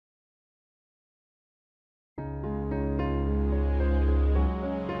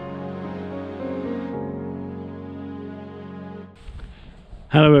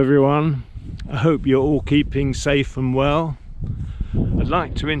Hello everyone, I hope you're all keeping safe and well. I'd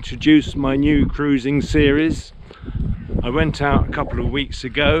like to introduce my new cruising series. I went out a couple of weeks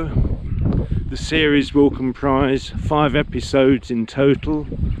ago. The series will comprise 5 episodes in total.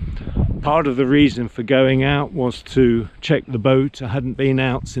 Part of the reason for going out was to check the boat. I hadn't been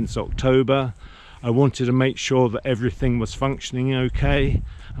out since October. I wanted to make sure that everything was functioning okay,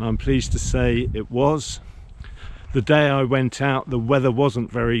 and I'm pleased to say it was. The day I went out, the weather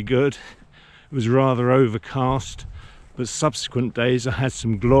wasn't very good. It was rather overcast, but subsequent days I had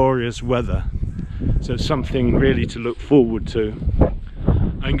some glorious weather. So it's something really to look forward to.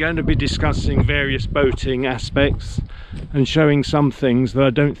 I'm going to be discussing various boating aspects and showing some things that I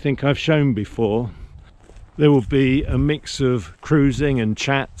don't think I've shown before. There will be a mix of cruising and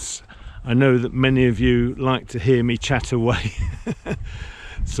chats. I know that many of you like to hear me chat away.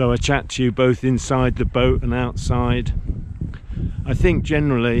 So I chat to you both inside the boat and outside. I think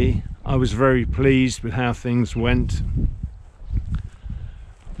generally I was very pleased with how things went.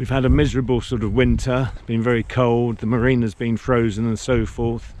 We've had a miserable sort of winter, it's been very cold, the marina's been frozen and so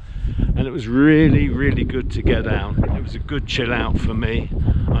forth, and it was really good to get out. It was a good chill out for me.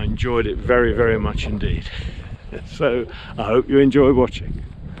 I enjoyed it very much indeed. So I hope you enjoy watching.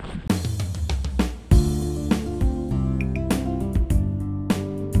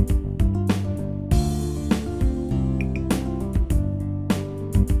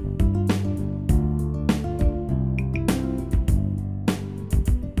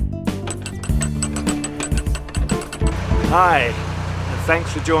 Hi, and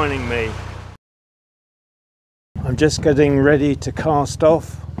thanks for joining me. I'm just getting ready to cast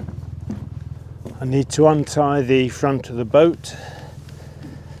off. I need to untie the front of the boat.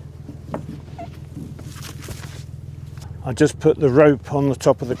 I just put the rope on the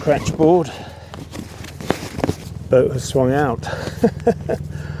top of the cratch board. Boat has swung out.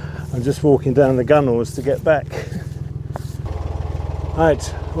 I'm just walking down the gunwales to get back.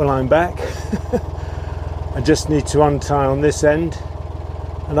 Right, well, I'm back. I just need to untie on this end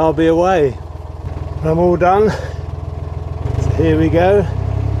and I'll be away. I'm all done. So here we go.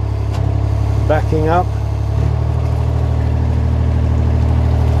 Backing up.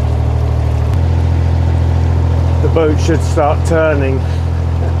 The boat should start turning.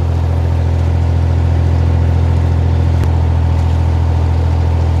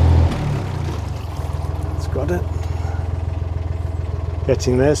 It's got it.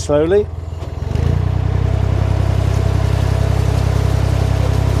 Getting there slowly.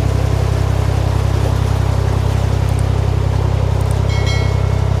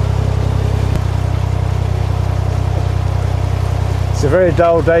 It's a very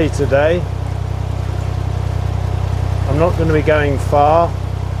dull day today. I'm not going to be going far.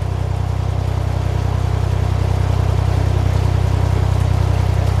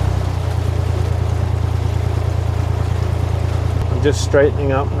 I'm just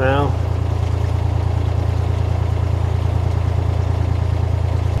straightening up now.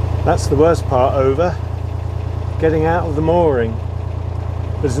 That's the worst part over. Getting out of the mooring.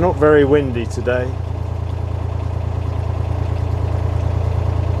 But it's not very windy today.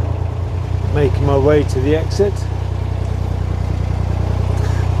 Making my way to the exit.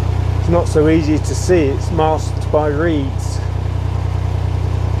 It's not so easy to see, it's masked by reeds.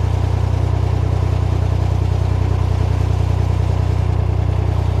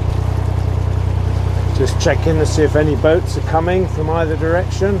 Just checking to see if any boats are coming from either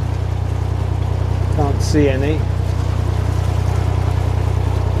direction. Can't see any.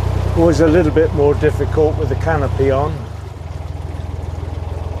 Always a little bit more difficult with the canopy on.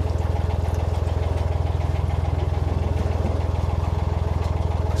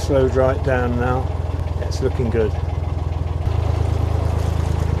 Slowed right down now. It's looking good.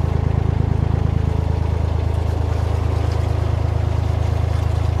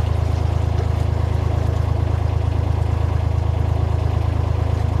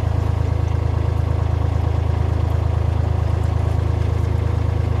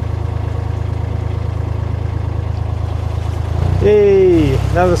 Yay!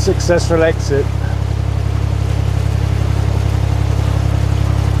 Another successful exit.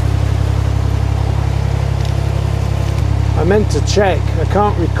 I meant to check, I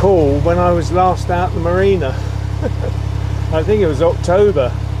can't recall when I was last out the marina. I think it was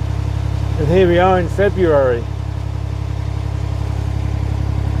October, and here we are in February.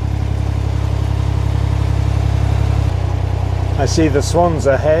 I see the swans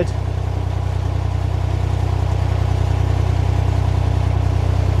ahead.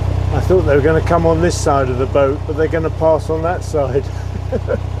 I thought they were going to come on this side of the boat, but they're going to pass on that side.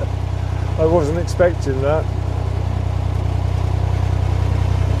 I wasn't expecting that.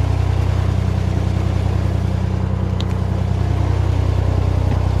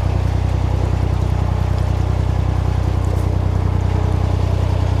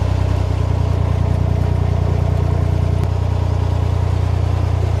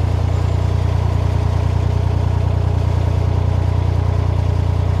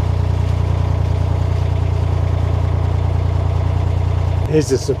 Here's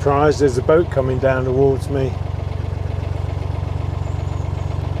a surprise, there's a boat coming down towards me.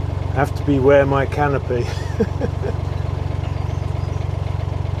 Have to beware my canopy.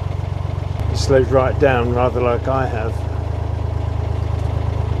 It slowed right down, rather like I have.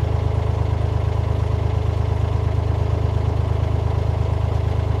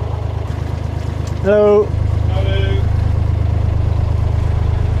 Hello. Hello.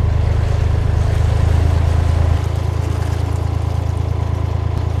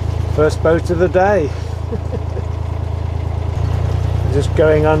 First boat of the day. Just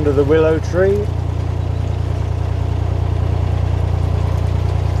going under the willow tree.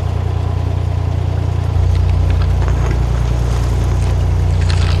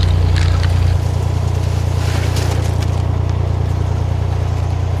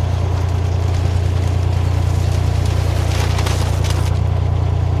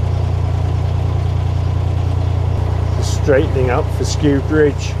 Just straightening up for Skew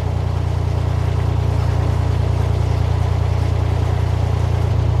Bridge.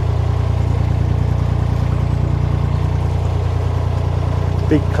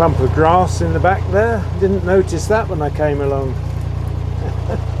 Big clump of grass in the back there. Didn't notice that when I came along.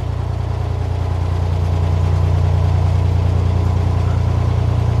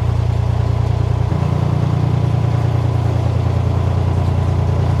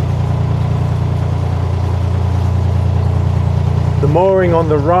 The mooring on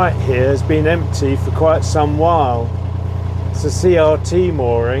the right here has been empty for quite some while. It's a CRT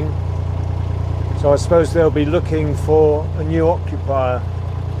mooring, so I suppose they'll be looking for a new occupier.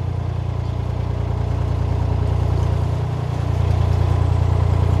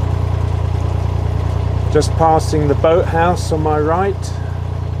 Just passing the boathouse on my right.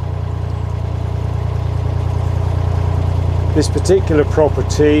 This particular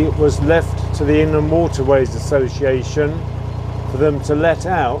property was left to the Inland Waterways Association for them to let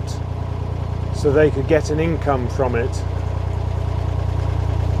out so they could get an income from it.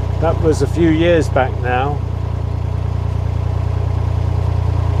 That was a few years back now.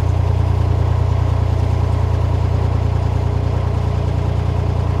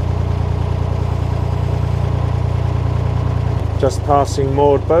 Just passing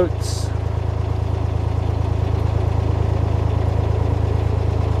moored boats.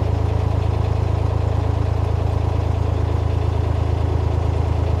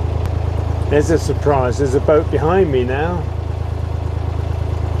 There's a surprise, there's a boat behind me now.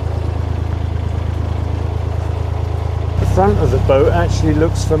 The front of the boat actually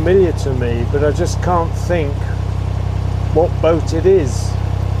looks familiar to me, but I just can't think what boat it is.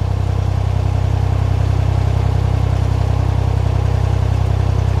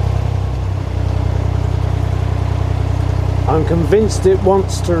 I'm convinced it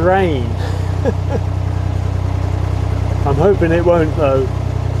wants to rain. I'm hoping it won't though.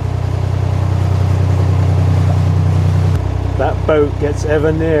 That boat gets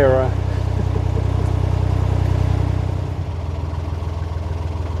ever nearer.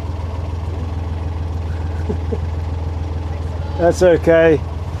 That's okay.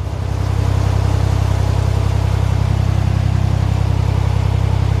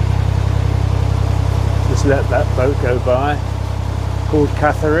 Just let that boat go by. Called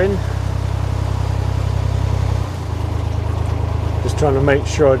Catherine. Just trying to make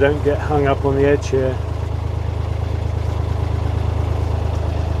sure I don't get hung up on the edge here.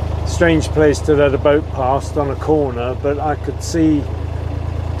 Strange place to let a boat past on a corner, but I could see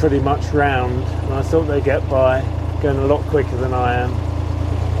pretty much round, and I thought they'd get by, going a lot quicker than I am.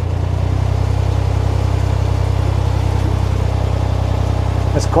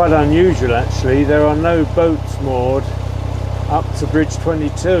 That's quite unusual actually. There are no boats moored up to Bridge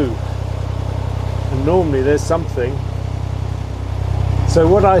 22, and normally there's something. So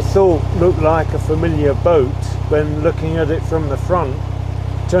what I thought looked like a familiar boat when looking at it from the front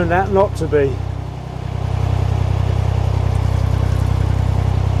turned out not to be.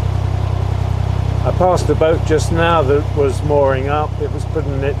 I passed a boat just now that was mooring up. It was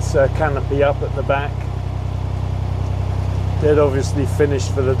putting its canopy up at the back. They'd obviously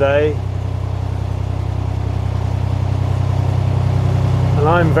finished for the day. And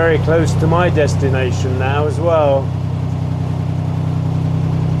I'm very close to my destination now as well.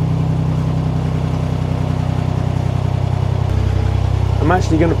 I'm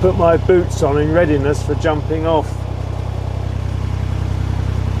actually going to put my boots on in readiness for jumping off.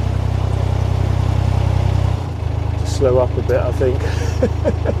 Just slow up a bit, I think.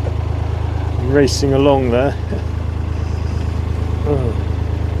 I'm racing along there. Oh.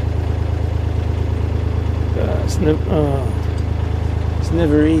 It's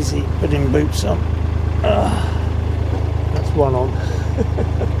never easy putting boots on. That's one on.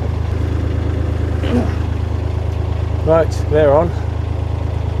 Right, they're on.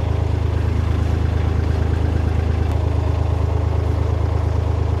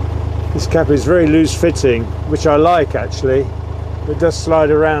 This cap is very loose fitting, which I like actually. It does slide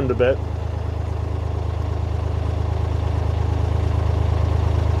around a bit.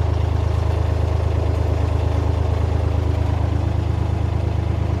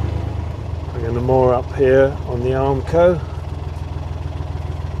 I'm going to moor up here on the Armco.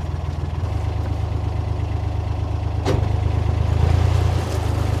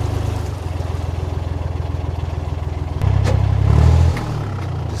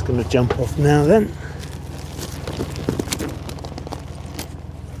 Going to jump off now then.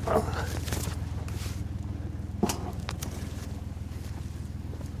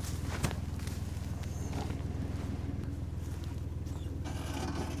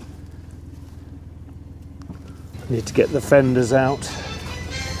 Need to get the fenders out.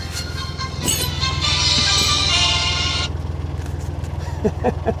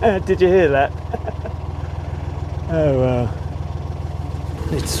 Did you hear that? Oh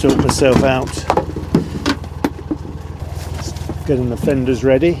need to sort myself out. Just getting the fenders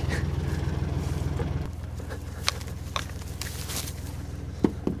ready.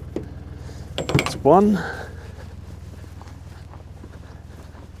 That's one.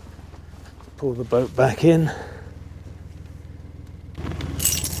 Pull the boat back in.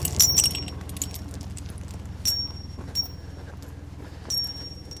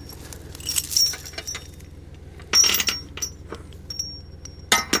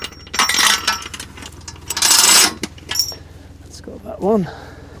 One.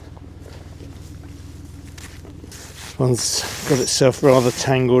 This one's got itself rather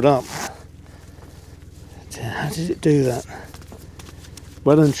tangled up. How did it do that?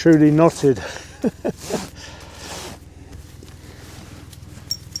 Well and truly knotted. I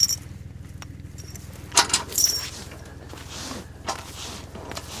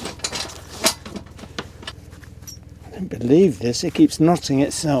don't believe this, it keeps knotting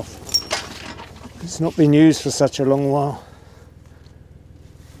itself. It's not been used for such a long while.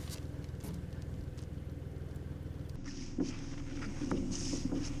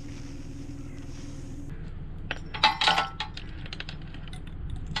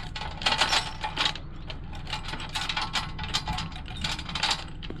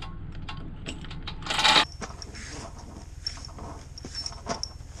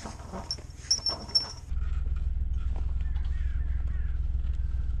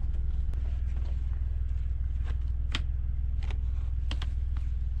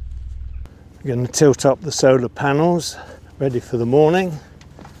 I'm going to tilt up the solar panels, ready for the morning.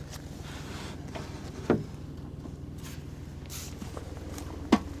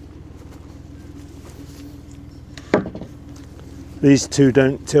 These two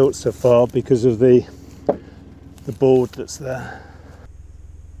don't tilt so far because of the board that's there.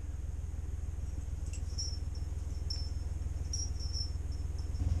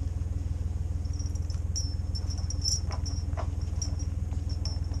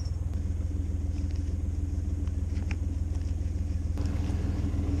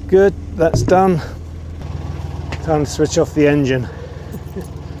 Good, that's done. Time to switch off the engine.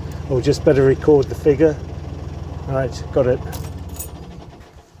 Or just better record the figure. Right, got it.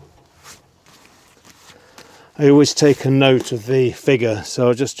 I always take a note of the figure, so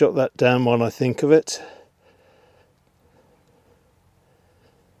I'll just jot that down while I think of it.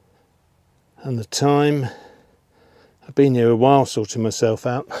 And the time. I've been here a while sorting myself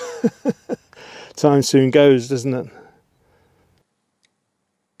out. Time soon goes, doesn't it?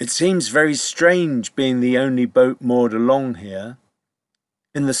 It seems very strange being the only boat moored along here.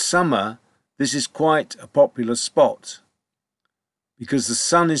 In the summer, this is quite a popular spot because the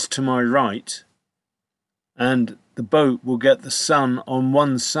sun is to my right and the boat will get the sun on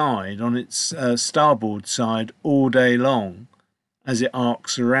one side, on its starboard side, all day long as it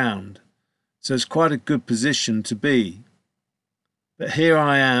arcs around. So it's quite a good position to be. But here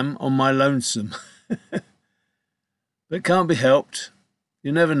I am on my lonesome. But can't be helped.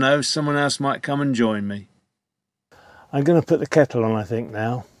 You never know, someone else might come and join me. I'm going to put the kettle on, I think,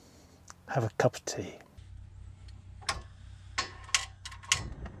 now. Have a cup of tea.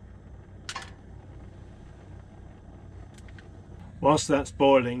 Whilst that's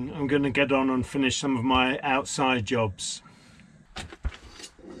boiling, I'm going to get on and finish some of my outside jobs.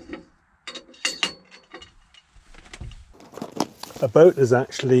 A boat is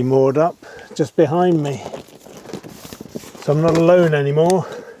actually moored up just behind me. So I'm not alone anymore.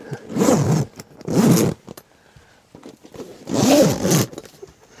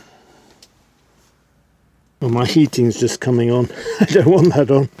 Well, my heating's just coming on. I don't want that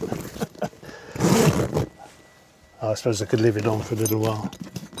on. I suppose I could leave it on for a little while.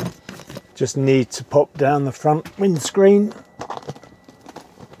 Just need to pop down the front windscreen.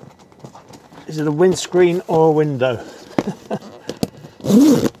 Is it a windscreen or a window?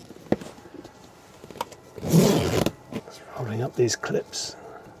 Just rolling up these clips.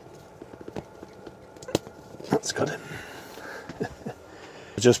 That's got it.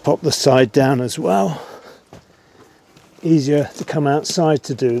 Just pop the side down as well. Easier to come outside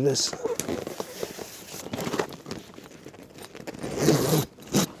to do this.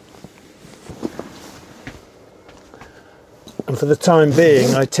 And for the time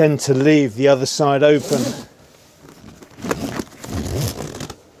being, I tend to leave the other side open.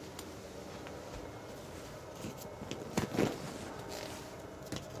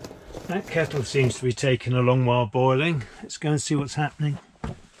 That kettle seems to be taking a long while boiling. Let's go and see what's happening.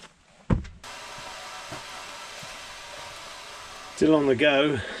 Still on the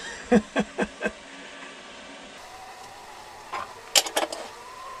go.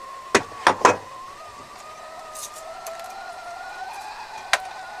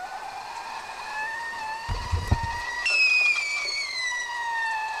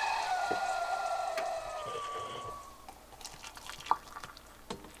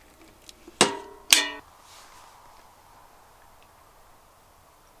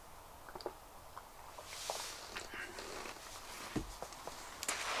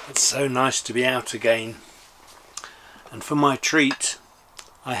 It's so nice to be out again, and for my treat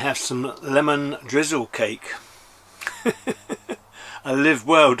I have some lemon drizzle cake. I live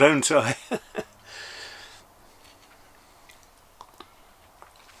well, don't I?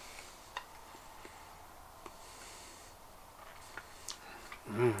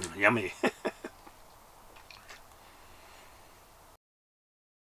 Yummy.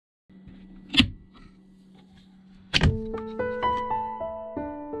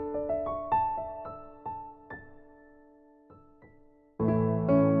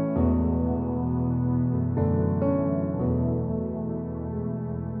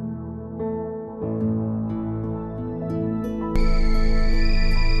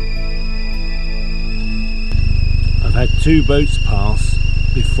 I've had 2 boats pass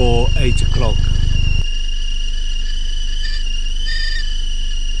before 8 o'clock.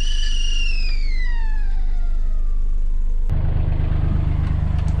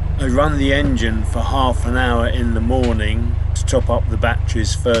 I run the engine for half an hour in the morning to top up the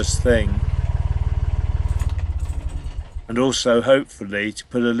batteries first thing, and also hopefully to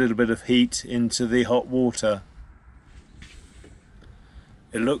put a little bit of heat into the hot water.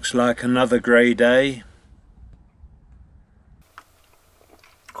 It looks like another grey day.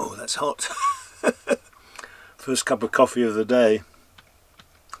 Oh, that's hot. First cup of coffee of the day.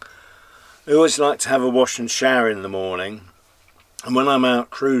 I always like to have a wash and shower in the morning, and when I'm out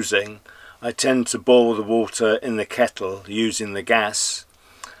cruising I tend to boil the water in the kettle using the gas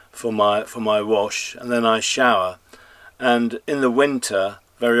for my wash, and then I shower. And in the winter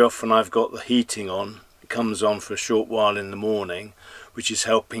very often I've got the heating on. It comes on for a short while in the morning, which is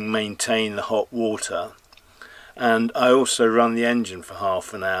helping maintain the hot water. And I also run the engine for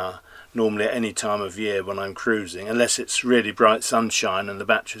half an hour, normally at any time of year when I'm cruising, unless it's really bright sunshine and the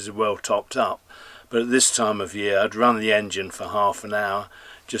batteries are well topped up. But at this time of year I'd run the engine for half an hour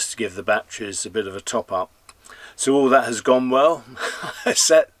just to give the batteries a bit of a top up. So all that has gone well. I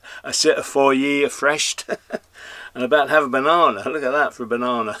sit afore ye refreshed and about to have a banana. Look at that for a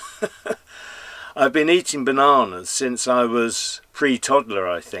banana. I've been eating bananas since I was pre-toddler,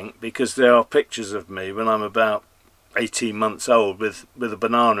 I think, because there are pictures of me when I'm about 18 months old with a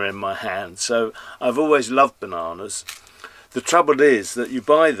banana in my hand. So I've always loved bananas. The trouble is that you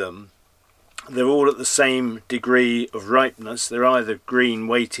buy them, they're all at the same degree of ripeness. They're either green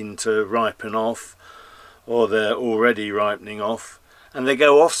waiting to ripen off, or they're already ripening off, and they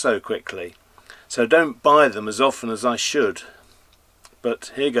go off so quickly. So don't buy them as often as I should.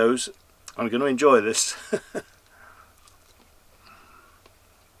 But here goes. I'm going to enjoy this.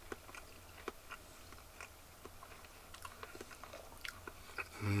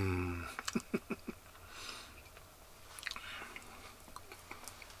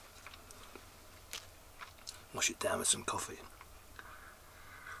 Wash it down with some coffee.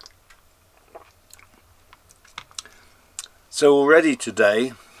 So already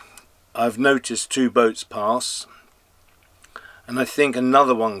today I've noticed 2 boats pass, and I think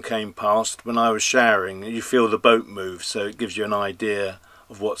another one came past when I was showering. You feel the boat move, so it gives you an idea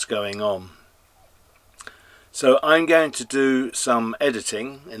of what's going on. So I'm going to do some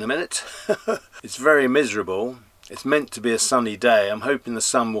editing in a minute. It's very miserable. It's meant to be a sunny day. I'm hoping the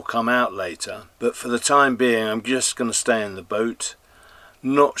sun will come out later, but for the time being I'm just going to stay in the boat.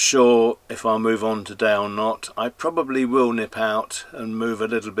 Not sure if I'll move on today or not. I probably will nip out and move a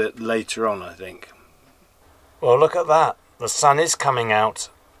little bit later on, I think. Well, look at that. The sun is coming out.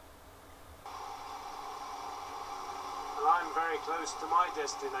 And I'm very close to my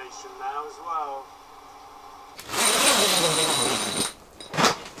destination now as well.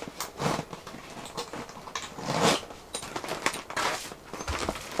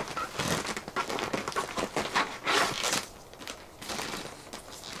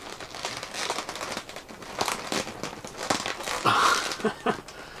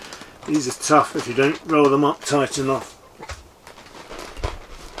 These are tough if you don't roll them up tight enough.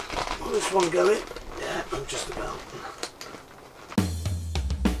 Will this one go in? Yeah, I'm just about.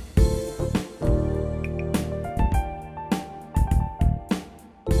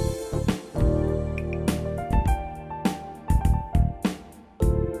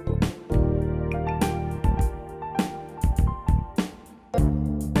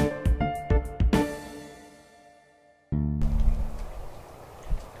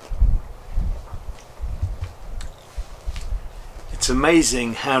 It's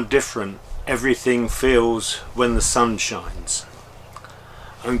amazing how different everything feels when the sun shines.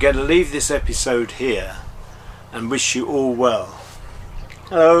 I'm going to leave this episode here and wish you all well.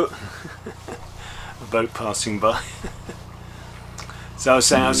 Hello! A boat passing by. So I was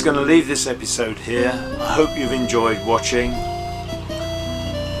saying I was going to leave this episode here. I hope you've enjoyed watching.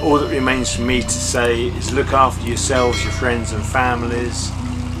 All that remains for me to say is look after yourselves, your friends and families.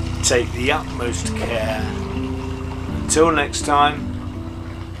 Take the utmost care. Until next time,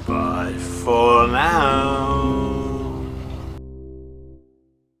 bye for now.